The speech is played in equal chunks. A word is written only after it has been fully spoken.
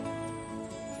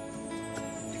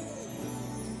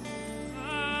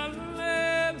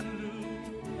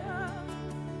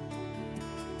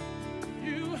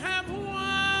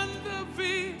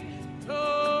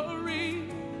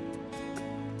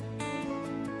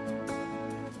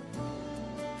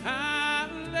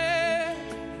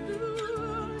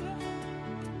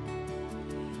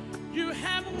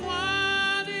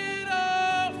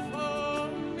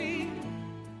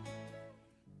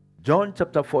John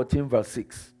chapter 14, verse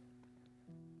 6.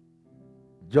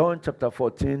 John chapter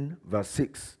 14, verse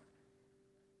 6.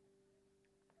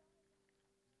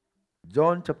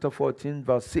 John chapter 14,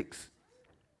 verse 6.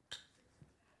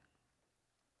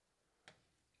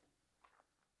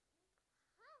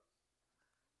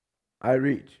 I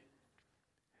read.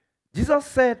 Jesus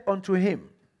said unto him,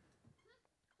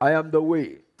 I am the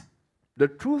way, the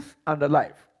truth, and the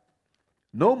life.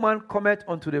 No man cometh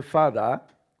unto the Father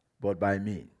but by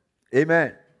me.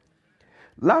 Amen.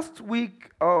 Last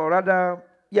week, or rather,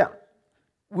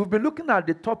 we've been looking at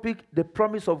the topic, the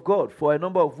promise of God, for a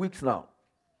number of weeks now.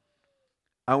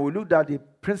 And we looked at the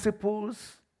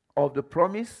principles of the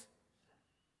promise.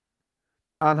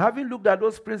 And having looked at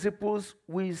those principles,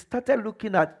 we started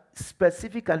looking at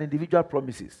specific and individual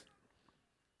promises.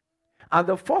 And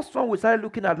the first one we started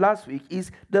looking at last week is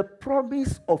the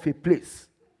promise of a place.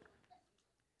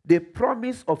 The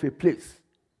promise of a place.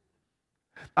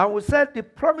 And we said the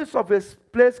promise of a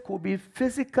place could be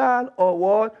physical or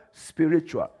what?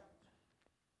 Spiritual.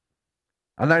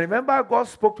 And I remember God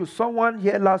spoke to someone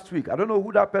here last week. I don't know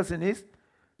who that person is.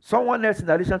 Someone else in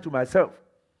addition to myself.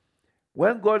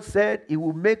 When God said he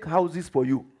will make houses for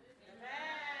you. Amen.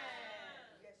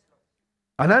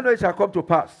 And I know it shall come to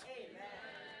pass. Amen.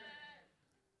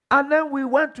 And then we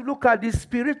went to look at the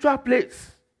spiritual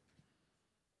place.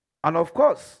 And of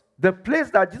course, the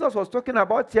place that Jesus was talking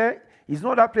about here is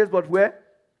not that place, but where?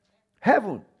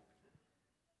 Heaven.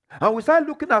 And we started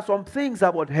looking at some things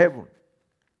about heaven.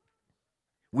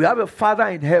 We have a Father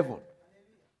in heaven.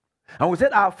 And we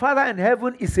said our Father in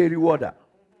heaven is a rewarder.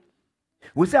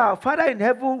 We say our Father in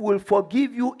heaven will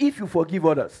forgive you if you forgive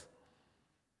others.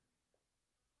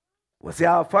 We say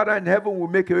our Father in heaven will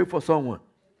make a way for someone.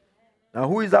 Now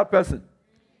who is that person?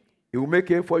 He will make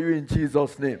a way for you in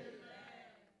Jesus' name.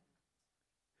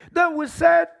 Then we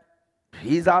said,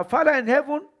 he's our Father in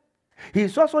heaven.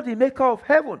 He's also the maker of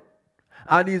heaven.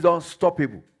 And he's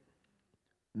unstoppable.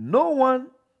 No one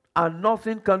and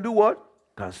nothing can do what?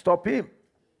 Can stop him.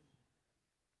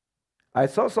 I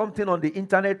saw something on the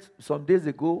internet some days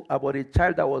ago about a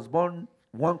child that was born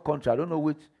one country. I don't know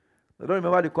which. I don't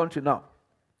remember the country now.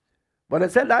 But they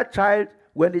said that child,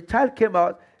 when the child came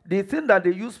out, the thing that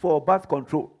they used for birth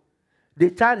control,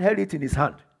 the child held it in his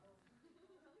hand.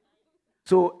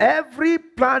 So every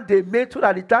plan they made so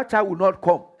that that child would not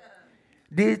come,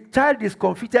 the child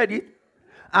discomfited it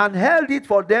and held it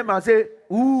for them and said,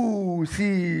 ooh,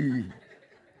 see.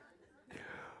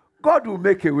 God will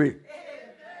make a way.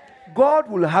 God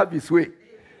will have his way.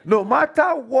 No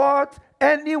matter what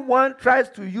anyone tries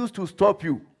to use to stop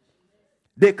you,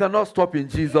 they cannot stop in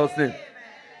Jesus' name.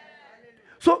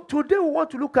 So today we want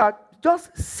to look at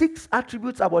just 6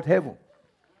 attributes about heaven.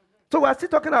 So we are still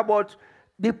talking about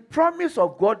the promise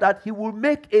of God that he will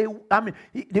make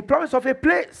the promise of a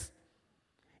place.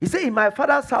 He said, in my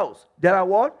Father's house, there are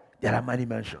what? There are many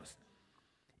mansions.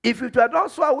 If it were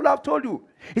not so, I would have told you.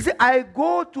 He said, I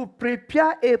go to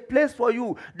prepare a place for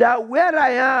you, that where I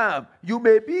am, you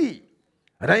may be.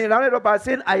 And then he rounded up by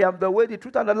saying, I am the way, the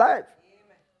truth, and the life.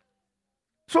 Amen.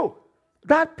 So,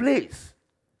 that place,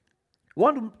 we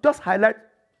want to just highlight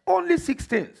only 6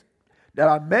 things. There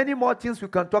are many more things we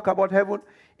can talk about heaven,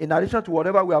 in addition to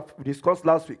whatever we have discussed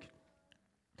last week.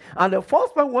 And the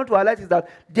first one we want to highlight is that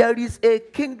there is a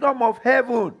kingdom of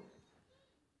heaven.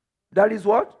 That is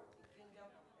what?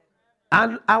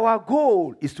 And our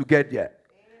goal is to get there.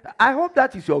 I hope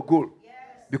that is your goal.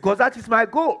 Because that is my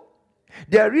goal.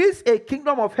 There is a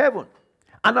kingdom of heaven.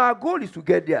 And our goal is to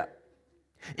get there.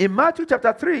 In Matthew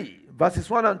chapter 3, verses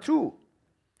 1 and 2.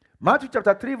 Matthew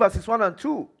chapter 3, verses 1 and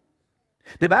 2.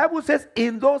 The Bible says,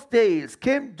 in those days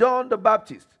came John the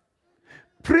Baptist,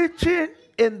 preaching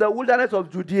in the wilderness of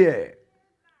Judea.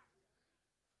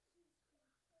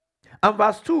 And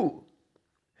verse 2.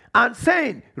 And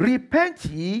saying, repent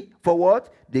ye, for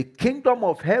what? The kingdom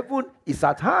of heaven is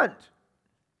at hand.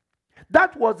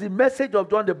 That was the message of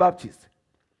John the Baptist.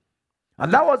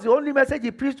 And that was the only message he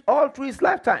preached all through his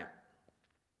lifetime.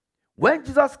 When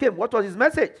Jesus came, what was his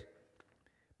message?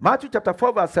 Matthew chapter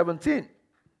 4, verse 17.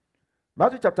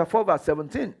 Matthew chapter 4, verse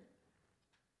 17.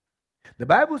 The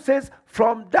Bible says,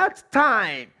 from that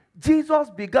time, Jesus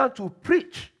began to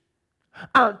preach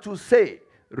and to say,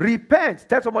 repent.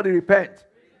 Tell somebody, repent.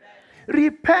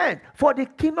 Repent, for the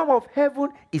kingdom of heaven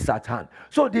is at hand.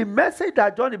 So the message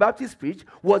that John the Baptist preached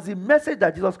was the message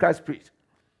that Jesus Christ preached.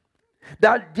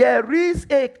 That there is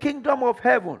a kingdom of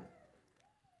heaven.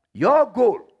 Your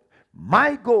goal,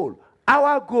 my goal,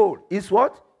 our goal is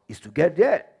what? Is to get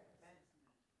there.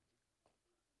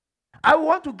 I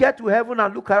want to get to heaven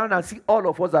and look around and see all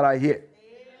of us that are here.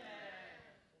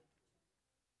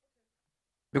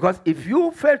 Because if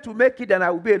you fail to make it, then I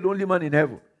will be a lonely man in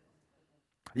heaven.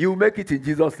 You will make it in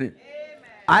Jesus' name. Amen.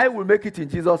 I will make it in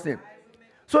Jesus' name.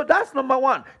 So that's number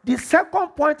one. The second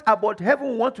point about heaven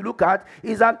we want to look at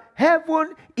is that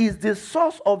heaven is the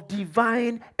source of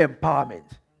divine empowerment.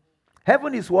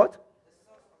 Heaven is what?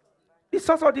 The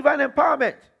source of divine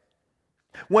empowerment.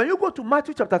 When you go to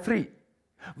Matthew chapter 3,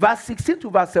 verse 16 to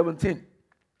verse 17,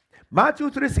 Matthew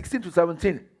 3, 16 to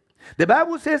 17, the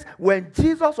Bible says when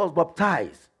Jesus was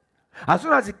baptized, as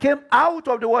soon as he came out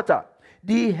of the water,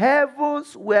 the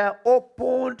heavens were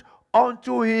opened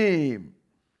unto him.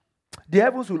 The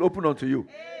heavens will open unto you.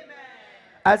 Amen.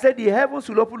 I said the heavens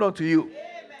will open unto you. Amen.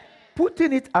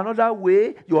 Putting it another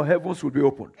way, your heavens will be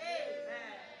opened.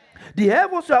 Amen. The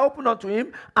heavens were opened unto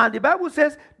him, and the Bible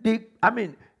says,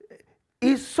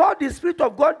 he saw the Spirit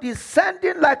of God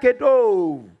descending like a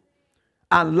dove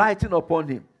and lighting upon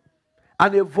him.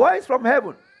 And a voice from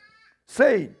heaven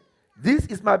saying, "This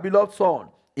is my beloved Son,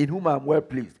 in whom I am well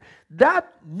pleased."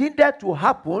 That needed to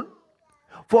happen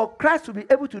for Christ to be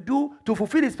able to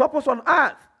fulfill his purpose on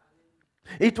earth.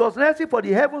 It was necessary for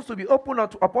the heavens to be opened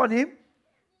upon him.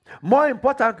 More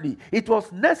importantly, it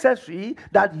was necessary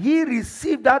that he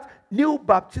received that new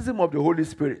baptism of the Holy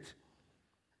Spirit.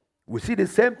 We see the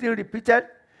same thing repeated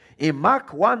in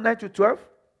Mark 1, 9 to 12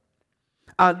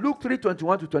 and Luke 3,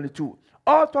 21 to 22.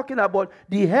 All talking about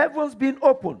the heavens being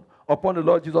opened upon the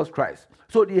Lord Jesus Christ.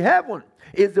 So the heaven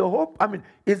is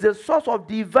is the source of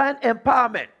divine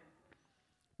empowerment.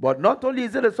 But not only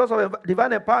is it the source of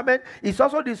divine empowerment, it's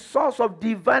also the source of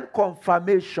divine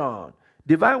confirmation.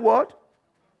 Divine what?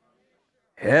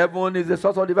 Heaven is the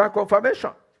source of divine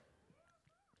confirmation.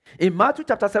 In Matthew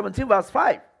chapter 17, verse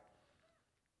 5,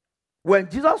 when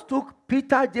Jesus took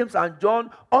Peter, James, and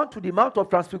John onto the Mount of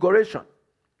Transfiguration,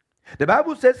 the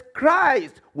Bible says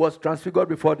Christ was transfigured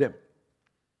before them.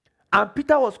 And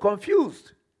Peter was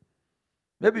confused.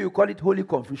 Maybe you call it holy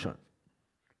confusion.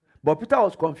 But Peter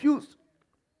was confused.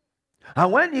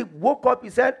 And when he woke up, he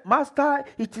said, "Master,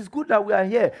 it is good that we are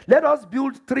here. Let us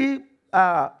build three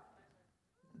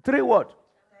what?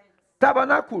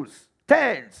 Tabernacles,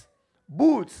 tents,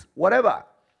 booths, whatever.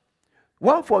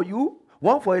 One for you,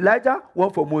 one for Elijah,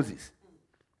 one for Moses."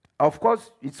 Of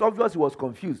course, it's obvious he was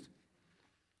confused.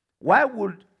 Why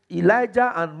would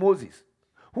Elijah and Moses,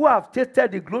 who have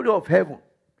tasted the glory of heaven,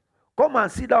 come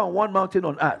and sit down on one mountain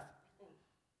on earth?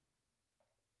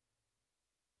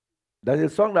 There's a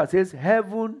song that says,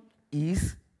 "Heaven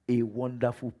is a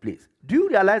wonderful place." Do you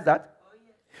realize that? Oh,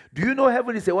 yes. Do you know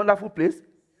heaven is a wonderful place?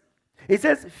 It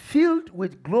says, "Filled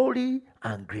with glory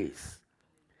and grace."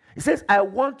 It says, "I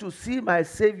want to see my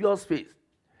Savior's face."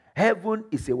 Heaven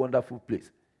is a wonderful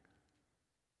place.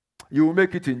 You will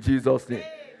make it in Jesus' name.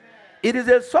 Amen. It is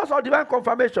a source of divine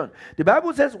confirmation. The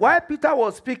Bible says, while Peter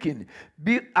was speaking,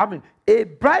 a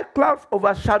bright cloud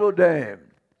overshadowed them.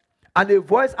 And a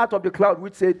voice out of the cloud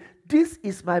which said, "This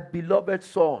is my beloved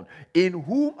Son, in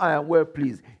whom I am well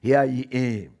pleased. Hear ye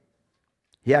him."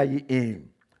 Hear ye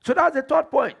him. So that's the third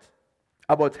point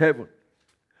about heaven.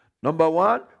 Number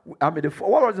one, what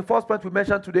was the first point we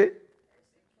mentioned today?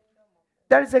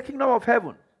 There is a kingdom of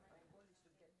heaven.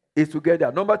 It's together.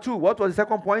 Number two, what was the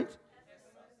second point?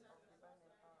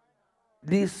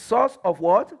 The source of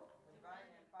what?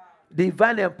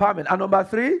 Divine empowerment. And number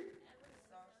three?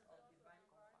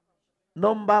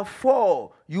 Number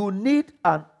four, you need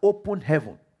an open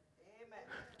heaven. Amen.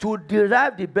 To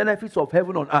derive the benefits of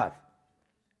heaven on earth.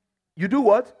 You do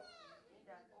what?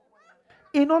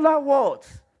 In other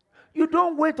words, you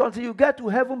don't wait until you get to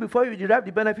heaven before you derive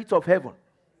the benefits of heaven.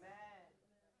 Amen.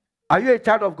 Are you a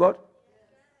child of God?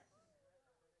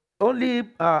 Only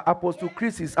Apostle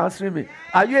Chris is answering me.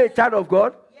 Are you a child of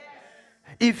God? Yes.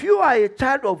 If you are a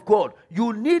child of God,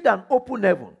 you need an open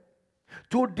heaven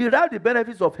to derive the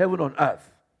benefits of heaven on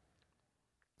earth.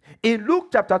 In Luke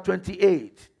chapter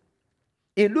 28,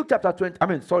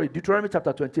 Deuteronomy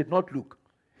chapter 28, not Luke.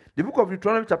 The book of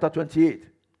Deuteronomy chapter 28.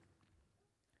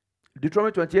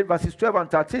 Deuteronomy 28 verses 12 and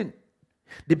 13.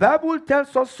 The Bible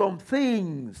tells us some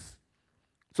things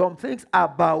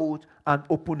about an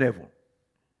open heaven.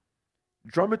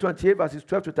 Deuteronomy 28 verses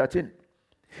 12 to 13.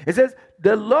 It says,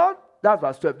 "The Lord," that's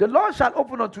verse 12, "the Lord shall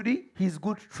open unto thee his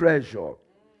good treasure."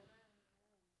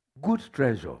 Good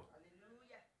treasure.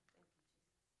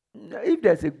 If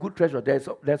there's a good treasure,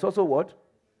 there's also what?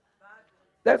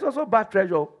 There's also bad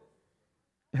treasure.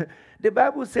 The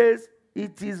Bible says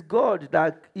it is God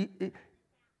that the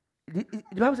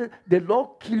Bible says the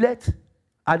Lord killeth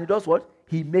and he does what?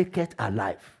 He maketh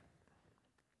alive.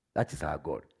 That is our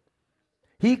God.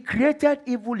 He created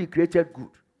evil, he created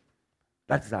good.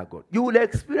 That is our God. You will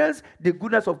experience the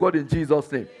goodness of God in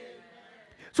Jesus' name.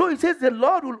 So it says the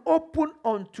Lord will open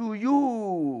unto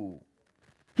you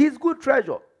his good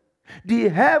treasure, the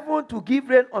heaven to give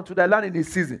rain unto thy land in his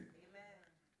season,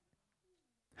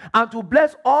 and to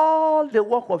bless all the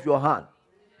work of your hand.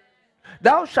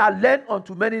 Thou shalt lend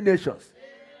unto many nations.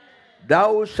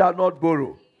 Thou shalt not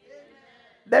borrow.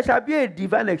 There shall be a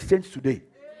divine exchange today.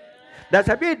 There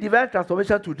shall be a divine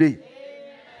transformation today.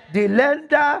 The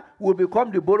lender will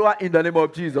become the borrower in the name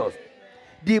of Jesus.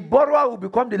 The borrower will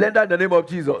become the lender in the name of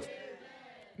Jesus.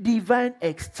 Divine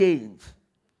exchange.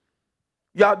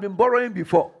 You have been borrowing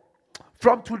before.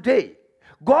 From today,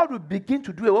 God will begin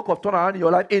to do a work of turnaround in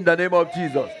your life in the name of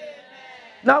Jesus.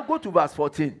 Now go to verse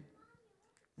 14.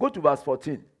 Go to verse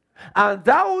 14. And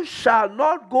thou shalt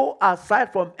not go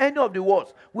aside from any of the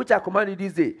words which I commanded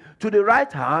this day, to the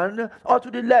right hand or to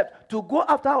the left, to go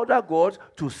after other gods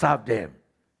to serve them.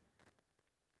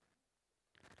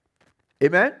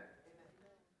 Amen?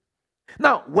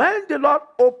 Now, when the Lord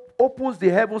opens the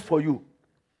heavens for you,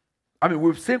 I mean,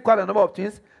 we've seen quite a number of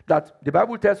things that the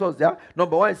Bible tells us there.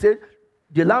 Number one, it says,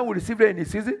 the land will receive rain in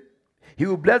his season. He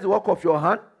will bless the work of your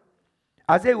hand.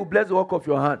 I say he will bless the work of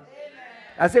your hand.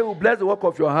 I say he will bless the work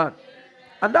of your hand.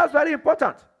 And that's very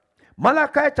important.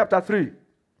 Malachi chapter 3.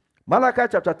 Malachi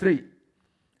chapter 3.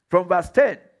 From verse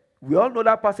 10. We all know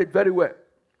that passage very well.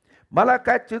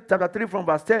 Malachi chapter 3 from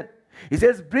verse 10. It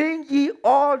says, bring ye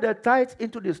all the tithes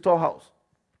into the storehouse,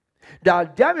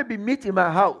 that there may be meat in my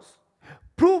house.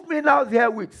 Prove me now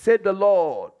therewith, said the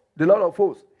Lord of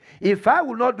hosts, if I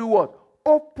will not do what?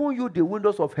 Open you the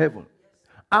windows of heaven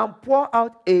and pour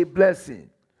out a blessing,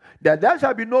 that there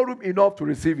shall be no room enough to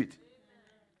receive it.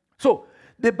 So,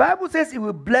 the Bible says it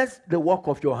will bless the work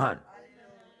of your hand.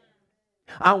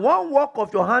 And one work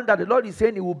of your hand that the Lord is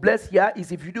saying he will bless here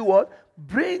is if you do what?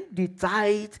 Bring the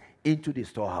tithe into the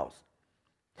storehouse.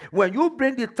 When you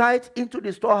bring the tithe into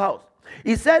the storehouse,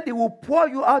 he said he will pour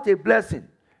you out a blessing,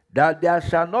 that there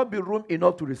shall not be room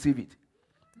enough to receive it.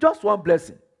 Just one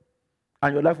blessing,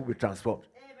 and your life will be transformed.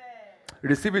 Amen.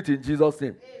 Receive it in Jesus'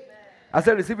 name. Amen. I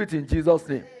said receive it in Jesus'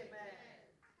 name. Amen.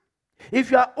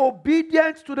 If you are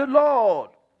obedient to the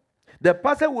Lord, the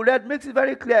passage we read makes it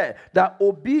very clear that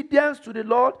obedience to the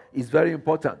Lord is very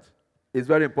important. It's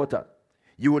very important.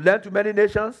 You will lend to many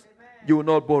nations. Amen. You will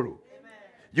not borrow. Amen.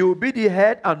 You will be the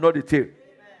head and not the tail. Amen.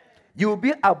 You will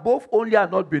be above only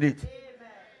and not beneath.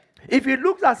 Amen. If it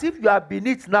looks as if you are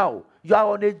beneath now, you are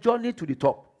on a journey to the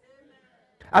top.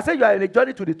 Amen. I said you are on a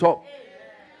journey to the top. Amen.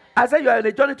 I said you are on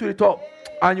a journey to the top.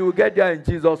 Amen. And you will get there in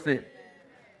Jesus' name. Amen.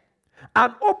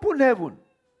 An open heaven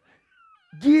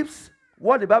gives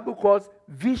what the Bible calls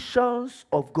visions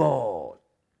of God.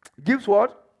 Gives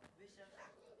what?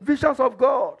 Visions of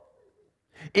God.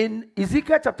 In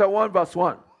Ezekiel chapter 1 verse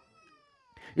 1.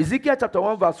 Ezekiel chapter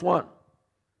 1 verse 1.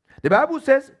 The Bible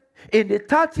says, in the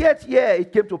 30th year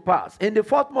it came to pass, in the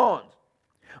 4th month,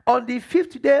 on the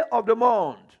 5th day of the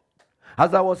month,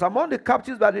 as I was among the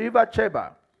captives by the river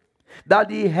Chebar, that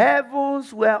the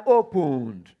heavens were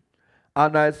opened,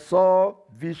 and I saw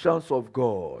visions of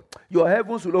God. Your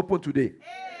heavens will open today. Amen.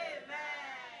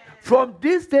 From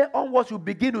this day onwards, you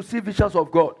begin to see visions of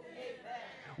God. Amen.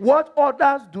 What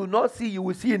others do not see, you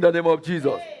will see in the name of Jesus.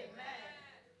 Amen.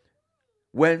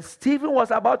 When Stephen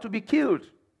was about to be killed,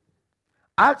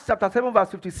 Acts chapter 7 verse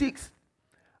 56.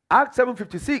 Acts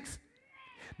 7:56.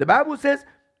 The Bible says,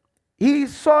 he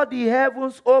saw the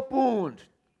heavens opened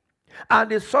and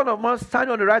the Son of Man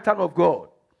standing on the right hand of God.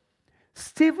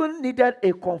 Stephen needed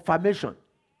a confirmation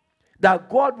that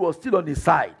God was still on his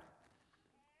side.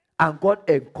 And God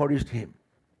encouraged him.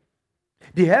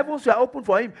 The heavens were open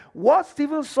for him. What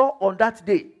Stephen saw on that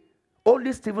day,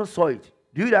 only Stephen saw it.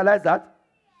 Do you realize that?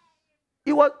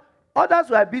 Others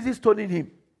were busy stoning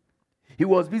him. He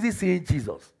was busy seeing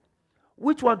Jesus.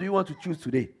 Which one do you want to choose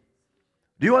today?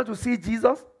 Do you want to see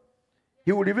Jesus?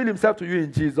 He will reveal himself to you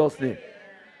in Jesus' name.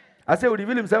 I say he will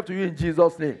reveal himself to you in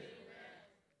Jesus' name.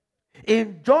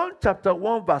 In John chapter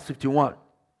 1 verse 51.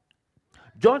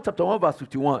 John chapter 1 verse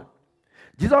 51.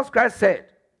 Jesus Christ said,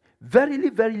 verily,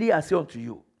 verily, I say unto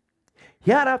you,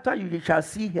 hereafter you shall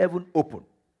see heaven open,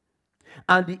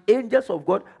 and the angels of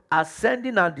God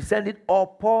ascending and descending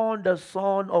upon the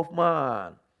Son of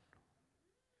Man.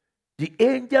 The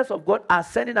angels of God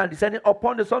ascending and descending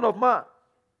upon the Son of Man.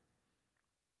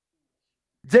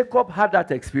 Jacob had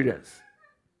that experience.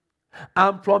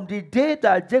 And from the day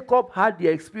that Jacob had the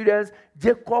experience,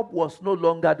 Jacob was no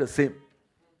longer the same.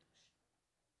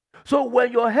 So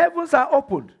when your heavens are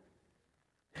opened,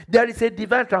 there is a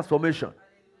divine transformation.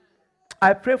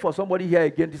 I pray for somebody here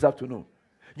again this afternoon.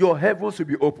 Your heavens will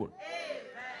be open. Amen.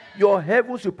 Your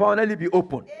heavens will permanently be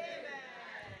open. Amen.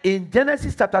 In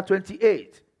Genesis chapter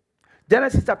 28,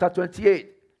 Genesis chapter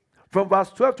 28, From verse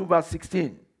 12 to verse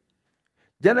 16.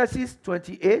 Genesis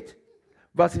 28,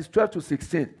 verses 12 to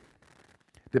 16.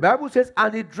 The Bible says,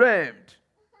 and he dreamed,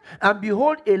 and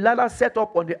behold, a ladder set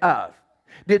up on the earth.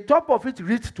 The top of it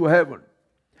reached to heaven.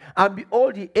 And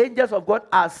behold, the angels of God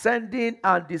ascending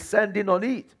and descending on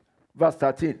it. Verse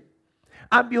 13.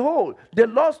 And behold, the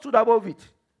Lord stood above it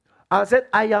and said,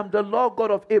 I am the Lord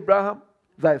God of Abraham,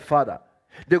 thy father,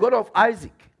 the God of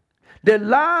Isaac. The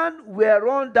land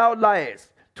whereon thou liest,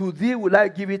 to thee will I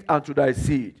give it, and to thy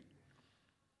seed.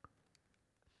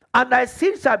 And thy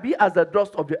seed shall be as the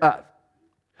dust of the earth.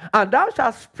 And thou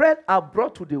shalt spread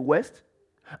abroad to the west,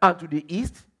 and to the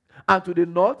east, and to the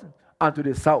north, and to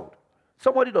the south.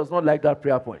 Somebody does not like that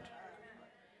prayer point.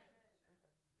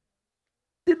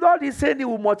 The Lord is saying he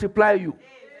will multiply you.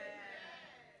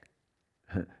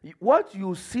 What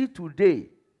you see today,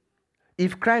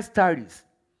 if Christ tarries,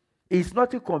 is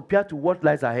nothing compared to what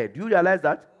lies ahead. Do you realize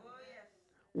that?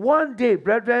 One day,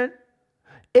 brethren,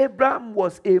 Abraham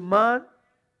was a man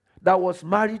that was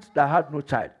married that had no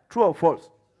child. True or false?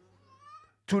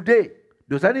 Today,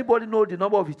 does anybody know the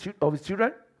number of his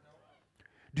children?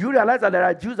 Do you realize that there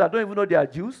are Jews that don't even know they are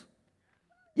Jews?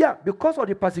 Yeah, because of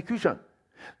the persecution.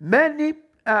 Many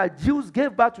Jews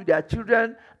gave birth to their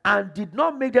children and did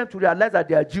not make them to realize that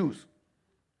they are Jews.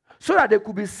 So that they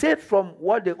could be saved from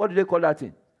what do they call that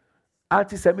thing?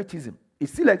 Anti-Semitism. It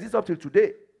still exists up till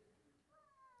today.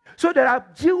 So there are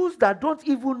Jews that don't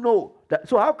even know that.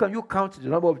 So how can you count the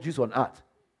number of Jews on earth?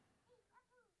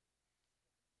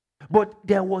 But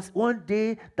there was one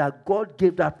day that God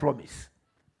gave that promise.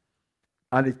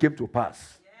 And it came to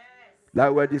pass. Yes.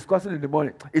 Like we're discussing in the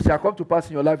morning. It shall come to pass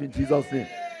in your life in Jesus' name.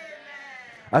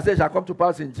 I said it shall come to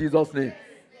pass in Jesus' name.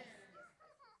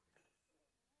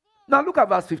 Now look at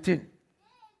verse 15.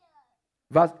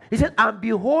 He said, and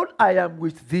behold, I am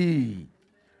with thee,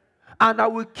 and I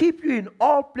will keep you in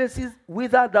all places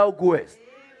whither thou goest.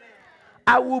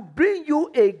 I will bring you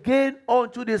again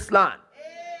unto this land,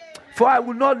 for I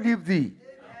will not leave thee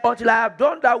until I have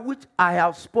done that which I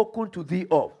have spoken to thee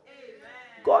of.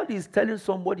 God is telling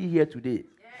somebody here today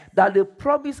that the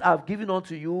promise I've given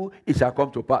unto you, it shall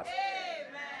come to pass.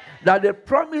 That the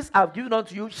promise I've given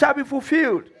unto you shall be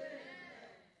fulfilled.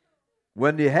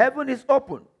 When the heaven is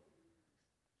open,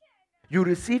 you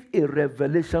receive a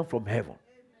revelation from heaven.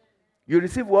 You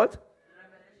receive what?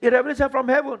 A revelation from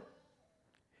heaven.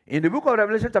 In the book of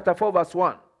Revelation chapter 4 verse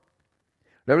 1.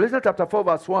 Revelation chapter 4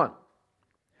 verse 1.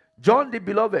 John the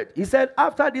beloved, he said,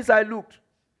 after this I looked,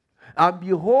 and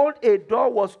behold, a door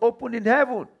was opened in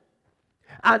heaven.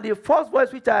 And the first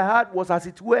voice which I heard was as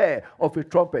it were of a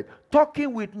trumpet,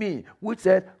 talking with me, which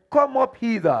said, come up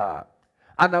hither,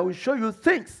 and I will show you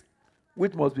things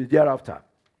which must be thereafter.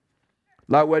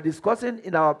 Like we're discussing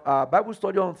in our Bible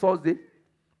study on Thursday,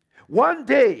 one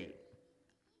day,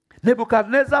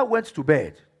 Nebuchadnezzar went to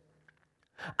bed.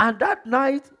 And that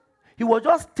night, he was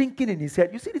just thinking in his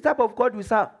head. You see the type of God we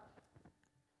serve.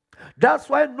 That's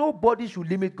why nobody should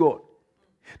limit God.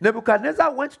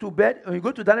 Nebuchadnezzar went to bed, and you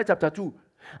go to Daniel chapter 2,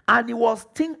 and he was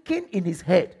thinking in his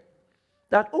head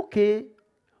that, okay,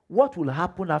 what will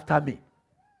happen after me?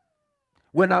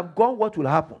 When I'm gone, what will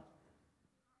happen?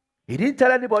 He didn't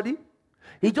tell anybody.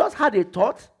 He just had a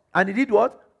thought, and he did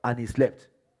what? And he slept.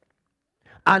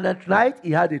 And at night,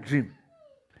 he had a dream.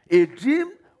 A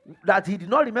dream that he did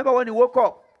not remember when he woke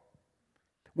up.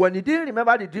 When he didn't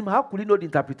remember the dream, how could he know the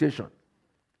interpretation?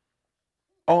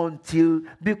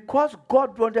 Because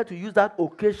God wanted to use that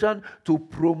occasion to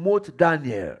promote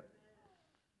Daniel.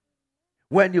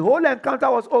 When the whole encounter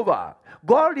was over,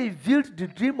 God revealed the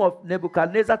dream of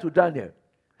Nebuchadnezzar to Daniel.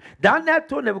 Daniel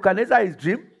told Nebuchadnezzar his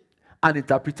dream and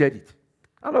interpreted it.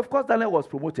 And of course, Daniel was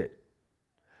promoted.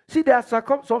 See, there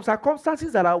are some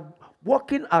circumstances that are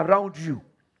working around you.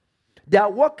 They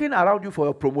are working around you for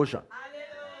your promotion.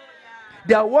 Hallelujah.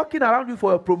 They are working around you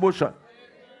for your promotion.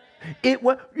 It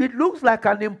looks like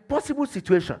an impossible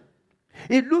situation.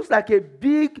 It looks like a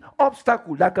big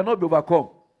obstacle that cannot be overcome.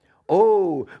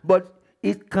 Oh, but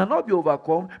it cannot be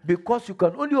overcome because you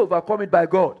can only overcome it by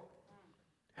God.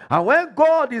 And when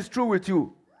God is true with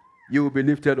you, you will be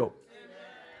lifted up. Amen.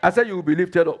 I said you will be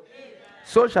lifted up. Amen.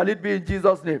 So shall it be in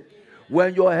Jesus' name. Amen.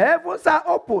 When your heavens are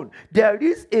open, there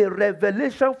is a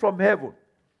revelation from heaven.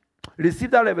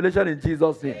 Receive that revelation in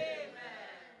Jesus' name. Amen.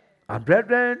 And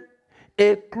brethren,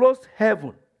 a closed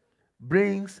heaven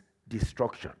brings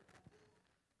destruction.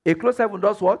 A closed heaven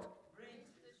does what?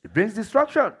 It brings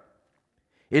destruction.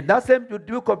 In that same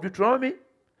book of Deuteronomy,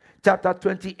 chapter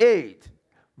 28,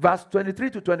 verse 23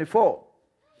 to 24,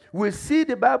 we see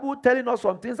the Bible telling us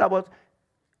some things about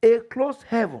a closed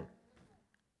heaven.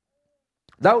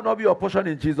 That will not be your portion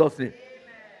in Jesus' name.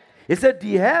 Amen. He said,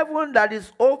 the heaven that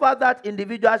is over that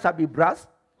individual shall be brass.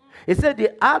 He said,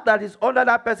 the earth that is under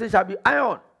that person shall be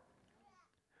iron.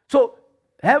 So,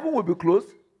 heaven will be closed,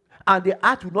 and the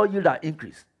earth will not yield an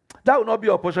increase. That will not be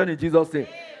your portion in Jesus' name.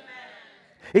 Amen.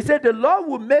 He said, the Lord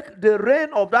will make the rain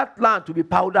of that land to be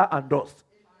powder and dust.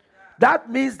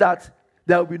 That means that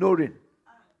there will be no rain.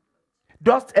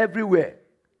 Dust everywhere,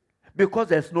 because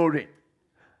there's no rain.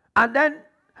 And then,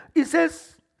 he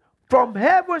says, from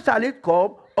heaven shall it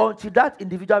come until that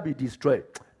individual be destroyed.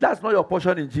 That's not your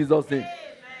portion in Jesus' name.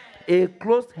 Amen. A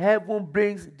closed heaven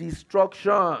brings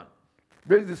destruction.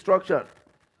 Brings destruction.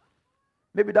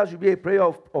 Maybe that should be a prayer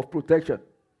of protection.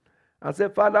 And say,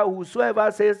 Father, whosoever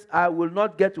says, I will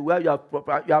not get to where you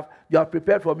have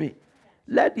prepared for me,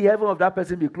 let the heaven of that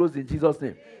person be closed in Jesus'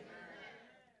 name. Amen.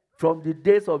 From the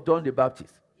days of John the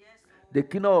Baptist, the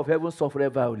kingdom of heaven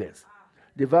suffered violence.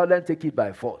 The violent take it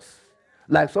by force.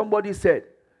 Like somebody said,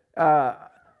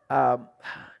 was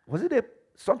it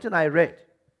something I read?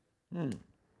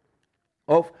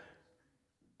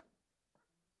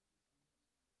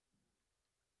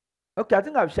 Okay, I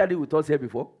think I've shared it with us here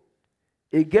before.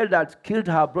 A girl that killed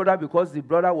her brother because the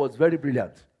brother was very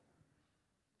brilliant.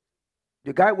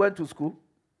 The guy went to school,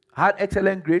 had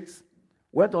excellent grades,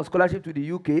 went on scholarship to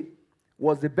the UK,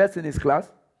 was the best in his class.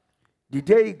 The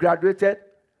day he graduated,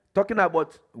 talking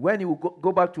about when he would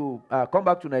come back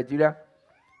to Nigeria,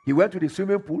 he went to the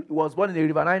swimming pool. He was born in the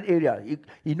riverine area.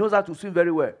 He knows how to swim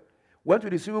very well. Went to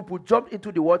the swimming pool, jumped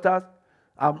into the waters,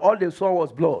 and all they saw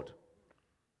was blood.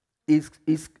 His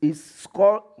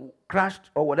skull crashed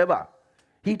or whatever.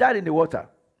 He died in the water.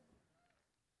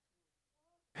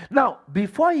 Now,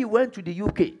 before he went to the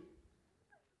UK,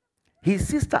 his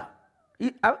sister,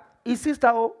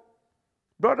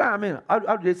 brother, how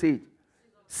do they say it?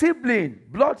 Sibling,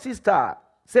 blood sister,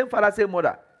 same father, same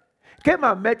mother, came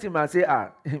and met him and said,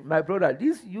 my brother,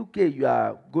 this UK you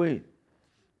are going,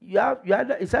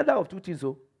 it's either of two things.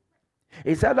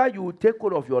 It's either you take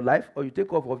hold of your life or you take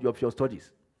hold of your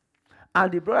studies.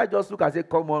 And the brother just looked and said,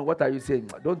 come on, what are you saying?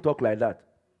 Don't talk like that.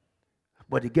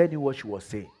 But the girl knew what she was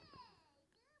saying.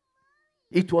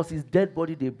 It was his dead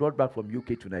body they brought back from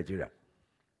UK to Nigeria.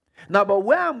 Now, but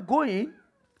where I'm going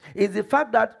is the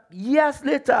fact that years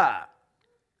later,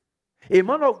 a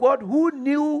man of God who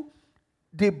knew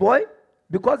the boy,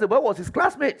 because the boy was his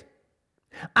classmate,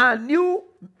 and knew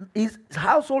his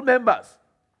household members.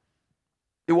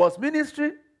 It was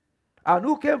ministry, and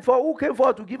who came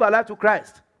forward to give her life to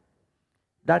Christ?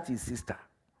 That's his sister.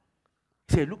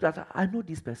 She looked at her, I know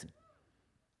this person.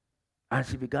 And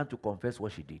she began to confess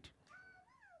what she did.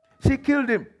 She killed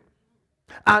him.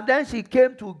 And then she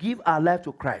came to give her life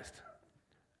to Christ.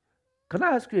 Can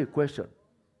I ask you a question?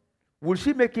 Will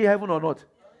she make it heaven or not?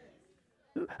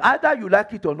 Either you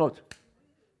like it or not,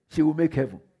 she will make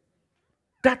heaven.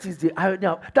 That is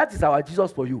that is our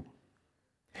Jesus for you.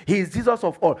 He is Jesus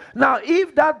of all. Now,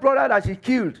 if that brother that she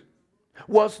killed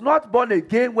was not born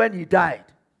again when he died,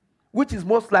 which is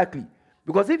most likely,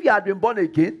 because if he had been born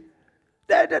again,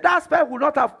 that spirit would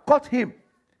not have caught him.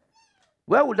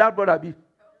 Where would that brother be?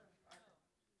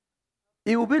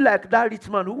 He would be like that rich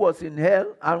man who was in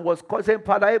hell and was saying,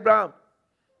 Father Abraham,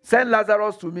 send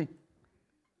Lazarus to me.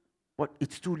 But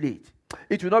it's too late.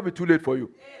 It will not be too late for you.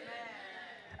 Amen.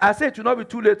 I say it will not be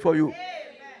too late for you. Amen.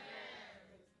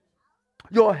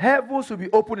 Your heavens will be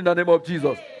open in the name of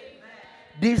Jesus.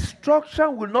 Amen.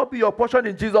 Destruction will not be your portion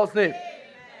in Jesus' name. Amen.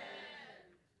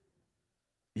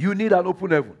 You need an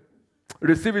open heaven.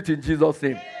 Receive it in Jesus'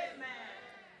 name. Amen.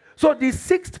 So the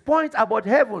sixth point about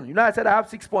heaven, I said I have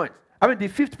 6 points. The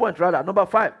fifth point rather, number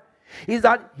 5, is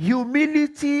that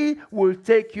humility will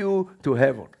take you to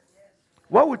heaven.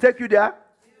 What will take you there?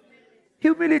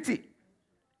 Humility.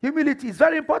 Humility is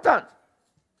very important.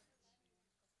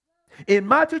 In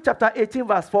Matthew chapter 18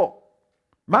 verse 4,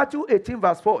 Matthew 18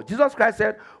 verse 4, Jesus Christ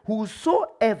said,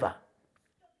 whosoever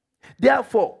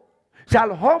therefore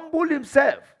shall humble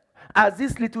himself as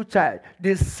this little child,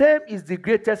 the same is the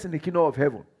greatest in the kingdom of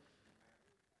heaven.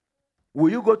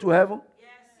 Will you go to heaven? Yes,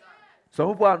 sir.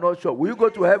 Some people are not sure. Will you go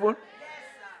to heaven? Yes, sir.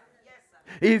 Yes,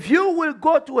 sir. If you will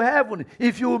go to heaven,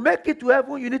 if you will make it to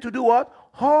heaven, you need to do what?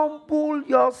 Humble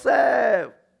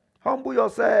yourself. Humble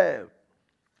yourself.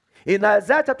 In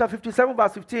Isaiah chapter 57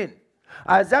 verse 15,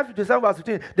 Isaiah 57 verse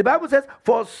 15, the Bible says,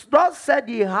 for thus said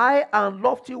the high and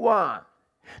lofty one,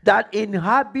 that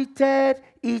inhabited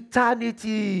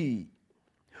eternity,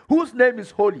 whose name is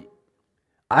holy.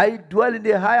 I dwell in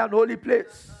the high and holy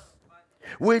place,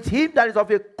 with him that is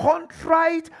of a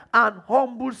contrite and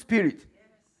humble spirit.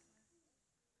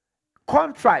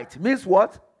 Contrite means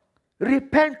what?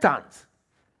 Repentant.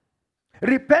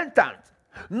 Repentant.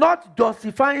 Not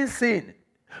justifying sin,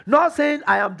 Not saying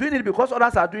I am doing it because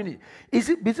others are doing it. Is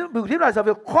it between us of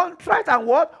a contrite and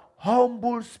what?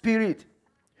 Humble spirit.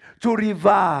 To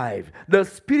revive the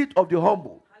spirit of the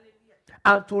humble.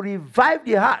 And to revive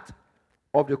the heart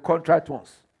of the contrite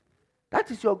ones. That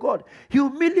is your God.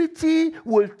 Humility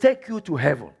will take you to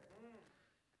heaven.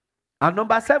 And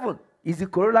number 7 is the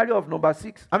corollary of number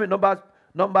 6.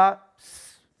 Number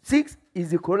 6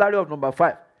 is the corollary of number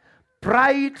 5.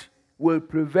 Pride will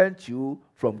prevent you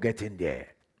from getting there.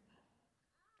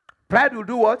 Pride will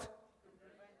do what?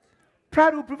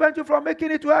 Pride will prevent you from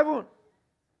making it to heaven.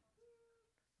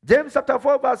 James chapter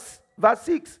 4 verse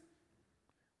 6.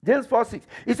 James 4:6.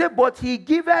 He said, but he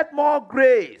giveth more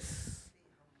grace.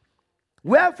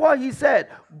 Wherefore he said,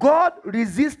 God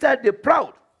resisted the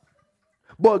proud,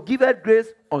 but giveth grace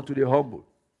unto the humble.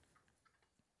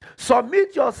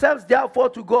 Submit yourselves therefore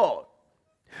to God.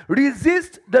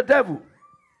 Resist the devil,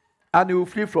 and he will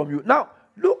flee from you. Now,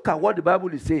 look at what the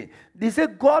Bible is saying. They say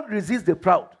God resists the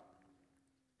proud.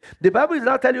 The Bible is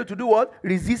not telling you to do what?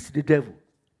 Resist the devil.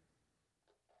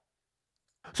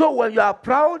 So when you are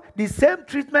proud, the same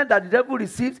treatment that the devil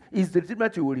receives is the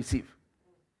treatment you will receive.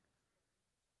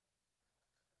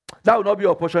 That will not be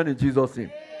your portion in Jesus'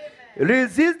 name. Amen.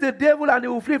 Resist the devil and he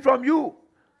will flee from you.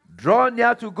 Draw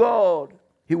near to God,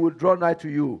 he will draw nigh to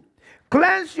you.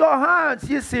 Cleanse your hands,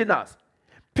 ye sinners.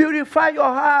 Purify your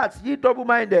hearts, ye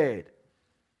double-minded.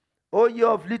 O ye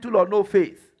of little or no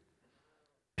faith.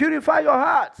 Purify your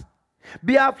hearts.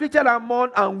 Be afflicted and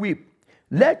mourn and weep.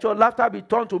 Let your laughter be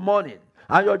turned to mourning,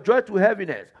 and your joy to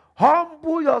heaviness.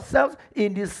 Humble yourselves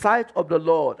in the sight of the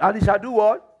Lord, and he shall do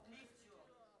what?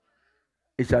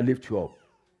 It shall lift you up.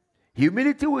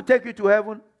 Humility will take you to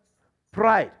heaven.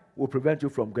 Pride will prevent you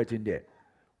from getting there.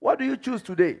 What do you choose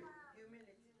today?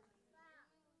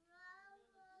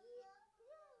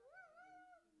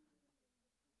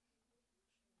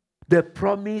 The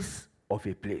promise of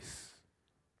a place.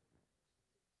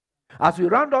 As we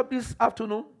round up this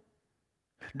afternoon,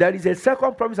 there is a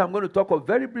second promise I'm going to talk of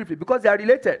very briefly because they are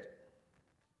related.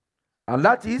 And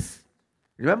that is,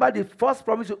 remember the first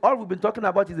promise, all we've been talking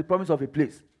about is the promise of a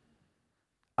place.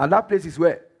 And that place is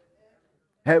where?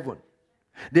 Heaven.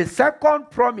 The second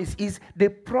promise is the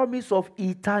promise of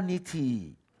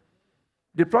eternity.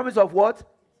 The promise of what?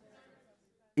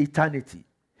 Eternity.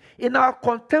 In our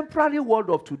contemporary world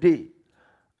of today,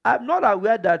 I'm not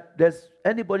aware that there's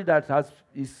anybody that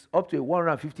is up to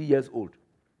 150 years old.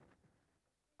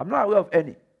 I'm not aware of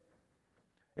any.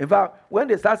 In fact, when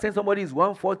they start saying somebody is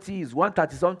 140, is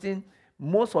 130 something,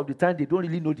 most of the time they don't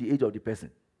really know the age of the person.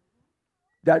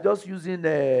 They are just using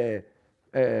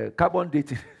carbon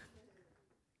dating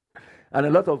and a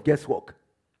lot of guesswork.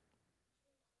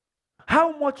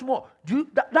 How much more?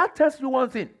 That tells you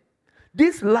one thing.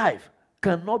 This life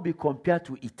cannot be compared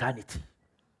to eternity.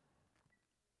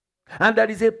 And there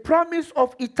is a promise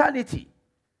of eternity.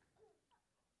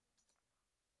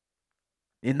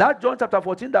 In that John chapter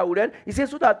 14 that we read, it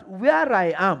says, so that where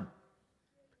I am,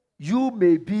 you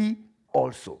may be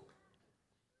also.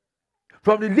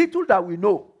 From the little that we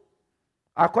know,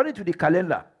 according to the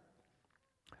calendar,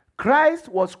 Christ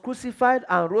was crucified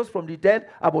and rose from the dead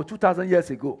about 2,000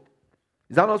 years ago.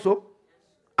 Is that not so?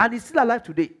 And he's still alive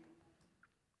today.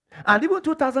 And even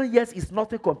 2,000 years is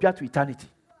nothing compared to eternity.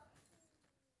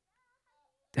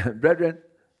 Brethren,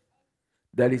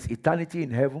 there is eternity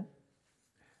in heaven.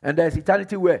 And there is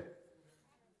eternity where?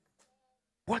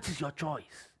 What is your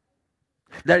choice?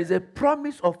 There is a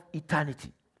promise of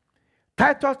eternity.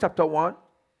 Titus chapter 1.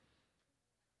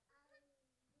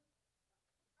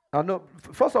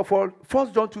 First of all,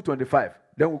 1 John 2:25.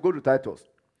 Then we'll go to Titus.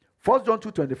 1 John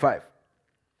 2:25.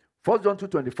 1 John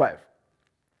 2:25.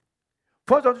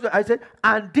 1 John 2:25, I said,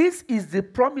 and this is the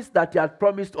promise that he had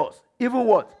promised us. Even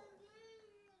what?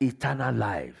 Eternal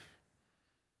life.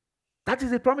 That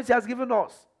is the promise he has given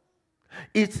us.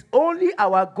 It's only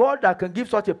our God that can give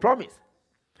such a promise.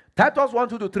 Titus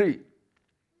 1:2-3.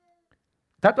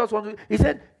 Titus 1:2. He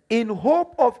said, in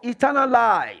hope of eternal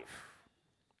life,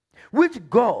 which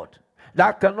God,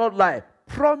 that cannot lie,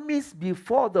 promised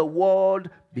before the world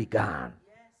began.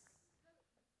 Yes.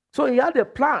 So he had a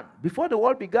plan before the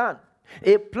world began.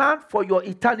 A plan for your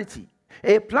eternity.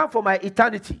 A plan for my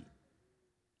eternity.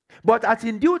 But as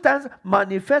in due times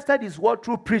manifested his word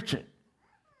through preaching,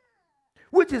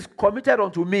 which is committed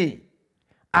unto me,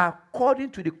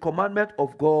 according to the commandment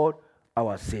of God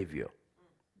our Savior.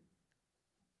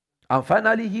 And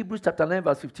finally, Hebrews chapter 9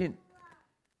 verse 15.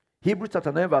 Hebrews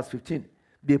chapter 9 verse 15.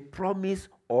 The promise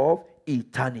of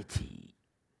eternity.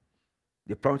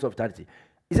 The promise of eternity.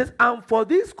 It says, and for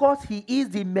this cause he is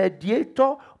the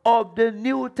mediator of the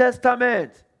New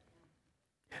Testament,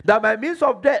 that by means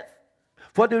of death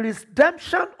For the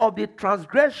redemption of the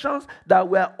transgressions that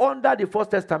were under the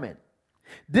First Testament,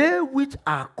 they which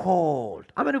are called,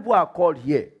 how many people are called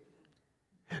here?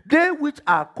 They which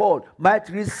are called might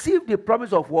receive the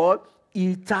promise of what?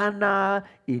 Eternal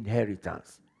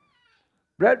inheritance.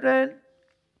 Brethren,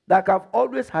 like I've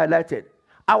always highlighted,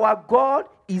 our God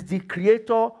is the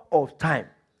creator of time.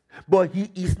 But he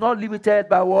is not limited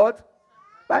by what?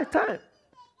 By time.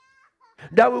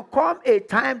 There will come a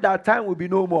time that time will be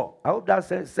no more. I hope that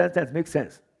sentence makes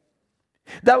sense.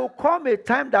 There will come a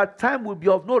time that time will be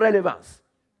of no relevance.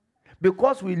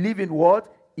 Because we live in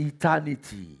what?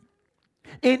 Eternity.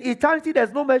 In eternity,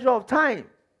 there's no measure of time.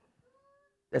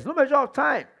 There's no measure of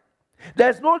time.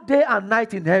 There's no day and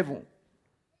night in heaven.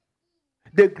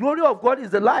 The glory of God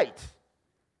is the light.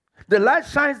 The light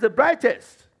shines the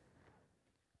brightest.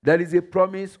 There is a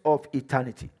promise of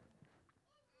eternity.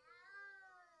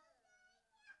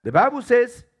 The Bible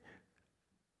says,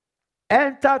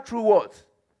 enter through what?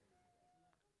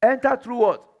 Enter through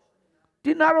what?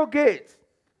 The narrow gate.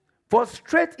 For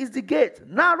straight is the gate,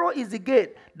 narrow is the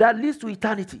gate that leads to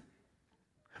eternity.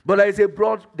 But there is a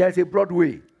broad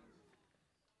way.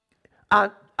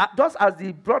 And just as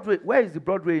the Broadway, where is the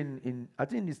Broadway in I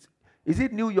think is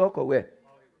it New York or where?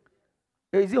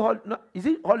 Is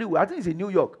it Hollywood? I think it's in New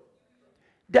York.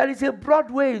 There is a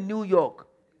Broadway in New York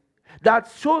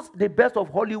that shows the best of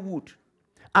Hollywood.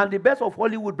 And the best of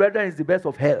Hollywood, brethren, is the best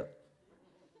of hell.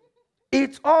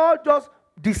 It's all just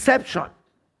deception.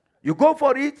 You go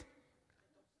for it.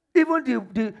 Even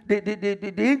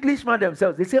the Englishmen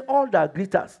themselves, they say all that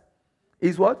glitters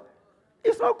is what?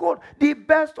 It's not good. The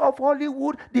best of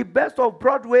Hollywood, the best of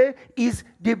Broadway is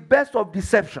the best of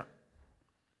deception.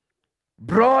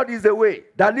 Broad is the way.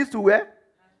 That leads to where?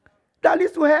 That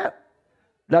leads to hell.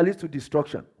 That leads to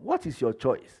destruction. What is your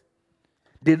choice?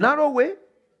 The narrow way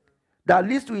that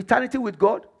leads to eternity with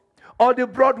God, or the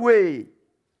broad way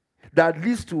that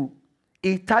leads to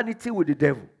eternity with the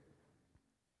devil?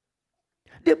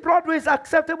 The broad way is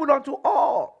acceptable unto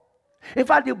all. In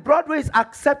fact, the broad way is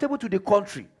acceptable to the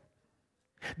country.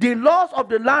 The laws of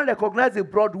the land recognize the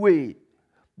broad way,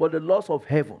 but the laws of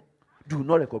heaven do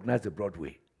not recognize the broad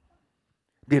way.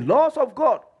 The laws of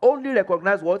God only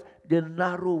recognize what? The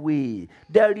narrow way.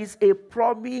 There is a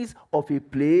promise of a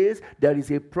place. There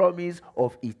is a promise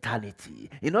of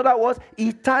eternity. In other words,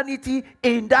 eternity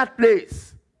in that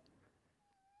place.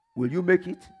 Will you make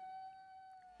it?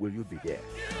 Will you be there?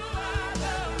 You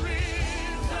are the